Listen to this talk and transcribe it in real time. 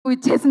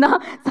ఇచ్చేసిన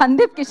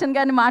సందీప్ కిషన్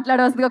గారిని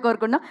మాట్లాడవలసిందిగా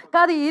కోరుకుంటున్నాం.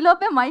 కాదు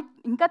ఈలోపే మైక్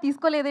ఇంకా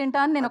తీసుకోలేదేంటా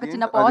అని నేను ఒక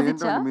చిన్న పాజ్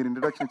ఇచ్చా. మీరు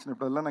ఇంట్రడక్షన్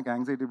ఇచ్చినప్పుడల్లా నాకు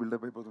యాంగ్జైటీ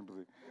బిల్డప్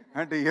అయిపోతుంటుంది.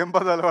 అంటే ఏం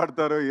పదాలు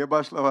వాడతారో, ఏ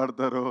భాషలో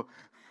వాడతారో.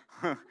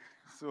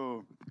 సో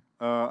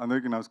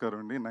అందరికీ నమస్కారం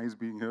అండి. Nice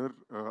being here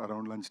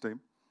around lunch time.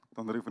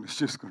 తొందరగా ఫినిష్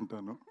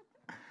చేసుకుంటాను.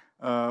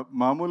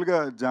 మామూలుగా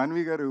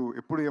జాన్వి గారు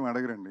ఎప్పుడు ఏం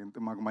అడగరండి. ఇంత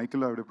మాకు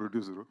మైకిల్ ఆవిడ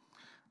ప్రొడ్యూసరు.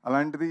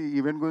 అలాంటిది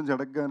ఈవెంట్ గురించి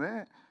అడగగానే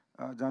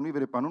జాన్వి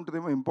వేరే పని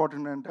ఉంటుందేమో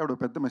ఇంపార్టెంట్ అంటే ఆవిడ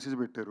పెద్ద మెసేజ్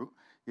పెట్టారు.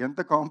 ఎంత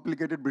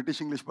కాంప్లికేటెడ్ బ్రిటిష్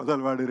ఇంగ్లీష్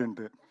పదాలు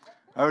వాడారంటే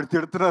ఆవిడ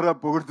తిడుతున్నారా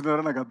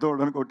పొగుడుతున్నారా నాకు అర్థం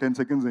అవడానికి ఒక 10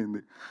 seconds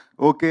అయింది.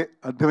 ఓకే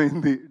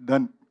అర్థమైంది,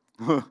 డన్.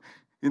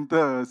 ఇంత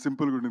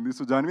సింపుల్గా ఉండింది.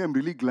 So Janhvi, I'm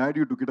really glad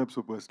you took it up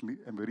so personally.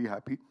 I'm very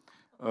happy.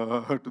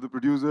 To the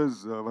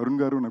producers Varun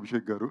గారు అండ్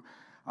అభిషేక్ గారు,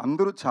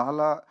 అందరూ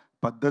చాలా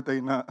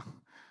పద్ధతైన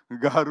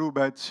గారు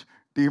బ్యాచ్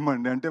టీమ్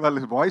అండి. అంటే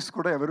వాళ్ళ వాయిస్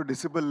కూడా ఎవరు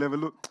డెసిబల్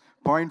లెవెల్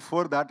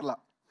 0.4 దాటలా.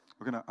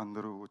 ఓకేనా,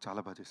 అందరూ చాలా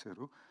బాగా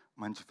చేశారు,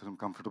 మంచి ఫిల్మ్,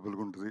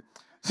 కంఫర్టబుల్గా ఉంటుంది.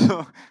 సో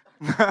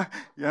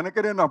వెనక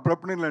నేను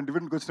అప్పుడప్పుడు నేను ఇలాంటి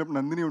ఈవెంట్కి వచ్చినప్పుడు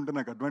నందిని ఉంటే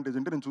నాకు అడ్వాంటేజ్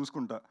అంటే నేను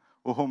చూసుకుంటా,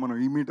 ఓహో మనం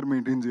ఈ మీటర్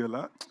మెయింటైన్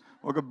చేయాలా,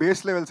 ఒక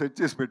బేస్ లెవెల్ సెట్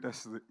చేసి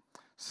పెట్టేస్తుంది.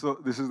 So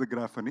this is the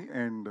graph అని.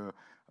 అండ్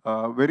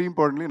వెరీ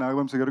ఇంపార్టెంట్లీ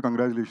నాగవంశీ గారు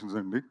కంగ్రాచులేషన్స్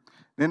అండి.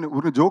 నేను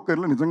ఊరిని జోక్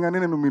కర్లో నిజంగానే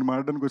నేను మీరు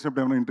మాట్లాడడానికి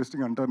వచ్చినప్పుడు ఏమైనా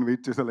ఇంట్రెస్టింగ్ అంటారని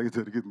వెయిట్ చేసి అలాగే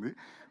జరిగింది.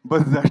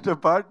 But that a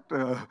part,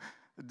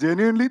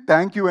 genuinely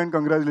thank you and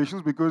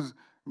congratulations. Because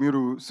మీరు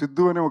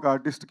సిద్ధు అనే ఒక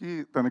ఆర్టిస్ట్కి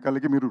తన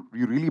కళకి మీరు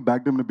you really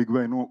back డెమ్ big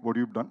why, I know what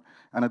you've done.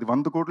 And అది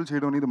 100 కోట్లు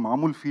చేయడం అనేది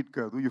మామూలు ఫీట్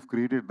కాదు. You've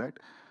created that.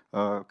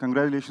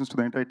 Congratulations to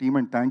the entire team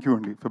and thank you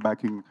అండి for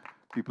backing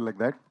people like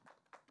that.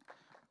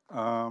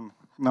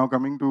 Now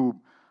coming to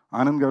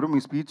Anand గారు, మీ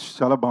speech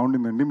చాలా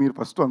బాగుండిందండి. మీరు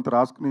ఫస్ట్ అంత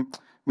రాసుకుని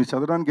మీరు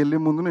చదవడానికి వెళ్ళే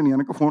ముందు నేను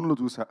వెనక ఫోన్లో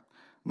చూసా,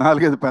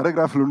 4-5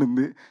 పారాగ్రాఫ్లు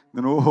ఉండింది.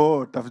 నేను ఓహో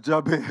టఫ్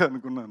జాబే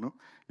అనుకున్నాను.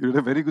 You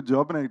did a very good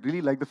job and I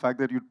really like the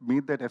fact that you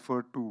made that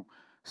effort to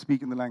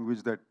speak in the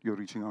language that you're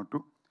reaching out to.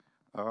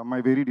 My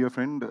very dear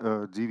friend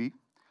జీవి.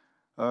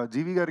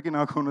 జీవి గారికి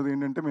నాకు ఉన్నది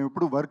ఏంటంటే, మేము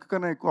ఎప్పుడు work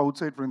కన్నా ఎక్కువ out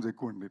side friends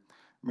ఎక్కువ అండి.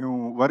 మేము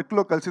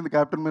వర్క్లో కలిసింది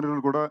క్యాప్టెన్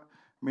మిర్రర్ కూడా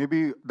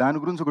మేబీ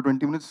దాని గురించి ఒక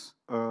 20 minutes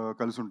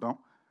కలిసి ఉంటాం.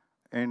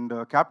 అండ్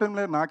క్యాప్టెన్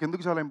మిర్రర్ నాకు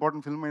ఎందుకు చాలా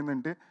ఇంపార్టెంట్ ఫిల్మ్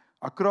అయిందంటే,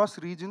 అక్రాస్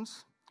రీజన్స్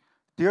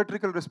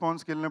థియేట్రికల్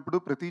రెస్పాన్స్కి వెళ్ళినప్పుడు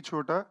ప్రతి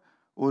చోట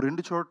ఓ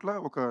 2 చోట్ల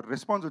ఒక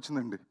రెస్పాన్స్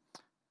వచ్చిందండి.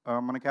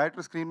 మన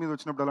క్యారెక్టర్ స్క్రీన్ మీద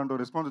వచ్చినప్పుడు అలాంటి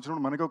రెస్పాన్స్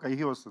వచ్చినప్పుడు మనకి ఒక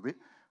ఐహి వస్తుంది.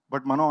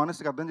 బట్ మనం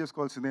ఆనెస్ట్గా అర్థం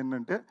చేసుకోవాల్సింది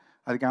ఏంటంటే,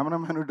 అది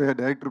కెమెరామ్యాన్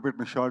డైరెక్టర్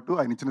పెట్టిన షార్ట్,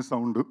 ఆయన ఇచ్చిన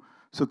sound.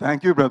 So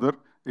thank you brother,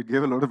 it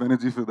gave a lot of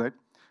energy for that.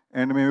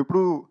 And మేము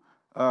ఎప్పుడు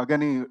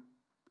కానీ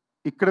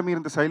ఇక్కడ మీరు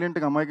ఇంత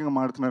సైలెంట్గా అమాయకంగా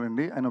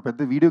మాడుతున్నారండి. ఆయన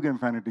పెద్ద వీడియో గేమ్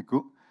ఫ్యానటిక్.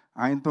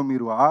 ఆయనతో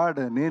మీరు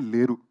ఆడనే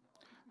లేరు.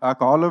 ఆ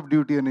కాల్ ఆఫ్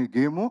డ్యూటీ అనే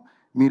గేము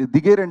మీరు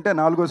దిగారంటే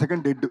 4వ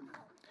సెకండ్ డెడ్.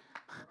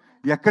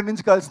 ఎక్కడి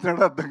నుంచి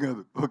కాల్స్తున్నాడో అర్థం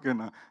కాదు.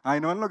 ఓకేనా,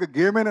 ఆయన వల్ల ఒక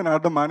గేమే నేను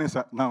ఆడడం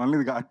మానేసా. నా వల్ల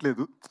ఇది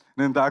కావట్లేదు,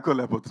 నేను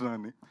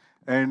దాకోలేకపోతున్నాను.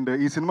 అండ్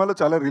ఈ సినిమాలో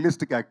చాలా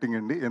రియలిస్టిక్ యాక్టింగ్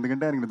అండి.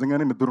 ఎందుకంటే ఆయనకి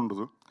నిజంగానే నిద్ర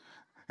ఉండదు.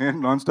 అండ్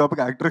నాన్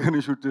స్టాప్గా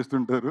యాక్టర్గానే షూట్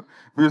చేస్తుంటారు,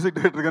 మ్యూజిక్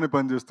డైరెక్టర్గానే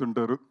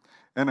పనిచేస్తుంటారు.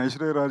 అండ్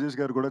ఐశ్వర్య రాజేష్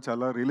గారు కూడా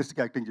చాలా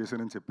రియలిస్టిక్ యాక్టింగ్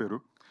చేశారని చెప్పారు.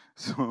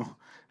 సో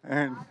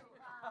అండ్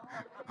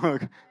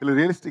ఓకే, ఇలా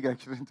రియలిస్టిక్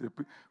యాక్షన్ అని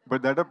చెప్పి.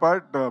 బట్ దట్ అ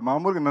పార్ట్,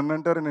 మామూలుగా నన్ను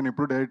అంటారు నేను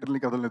ఎప్పుడు డైరెక్టర్ని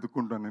కథలు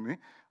ఎత్తుక్కుంటానని.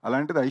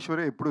 అలాంటిది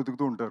ఐశ్వర్య ఎప్పుడు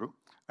ఎతుకుతూ ఉంటారు.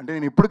 అంటే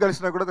నేను ఎప్పుడు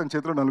కలిసినా కూడా తన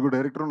చేతిలో 4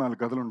 డైరెక్టర్ 4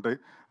 కథలు ఉంటాయి.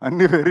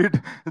 అన్ని వెరీ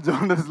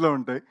జానర్స్లో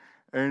ఉంటాయి.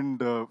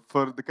 And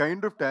for the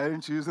kind of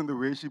talent she is in the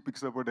way she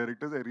picks up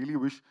directors, I really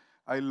wish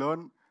I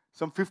learn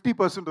some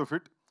 50% of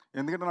it.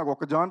 ఎందుకంటే నాకు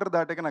ఒక జానర్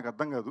దాటాక నాకు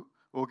అర్థం కాదు.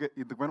 ఓకే,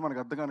 ఇంతకుపైన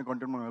మనకు అర్థం కాని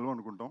కంటెంట్ మనం వెళ్ళాం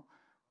అనుకుంటాం.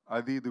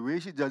 అది the way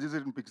she judges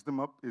it and pics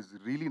them up is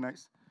really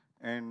nice.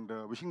 And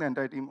wishing the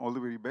entire team all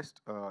the very best.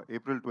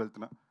 April 12th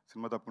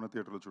cinema తప్పకుండా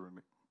థియేటర్లో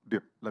చూడండి.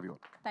 Dear, love you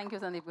all. Thank you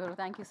Sandeep గారు,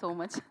 thank you so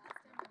much.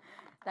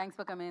 Thanks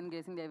for coming and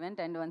gracing the event.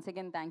 And once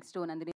again thanks to Nandini.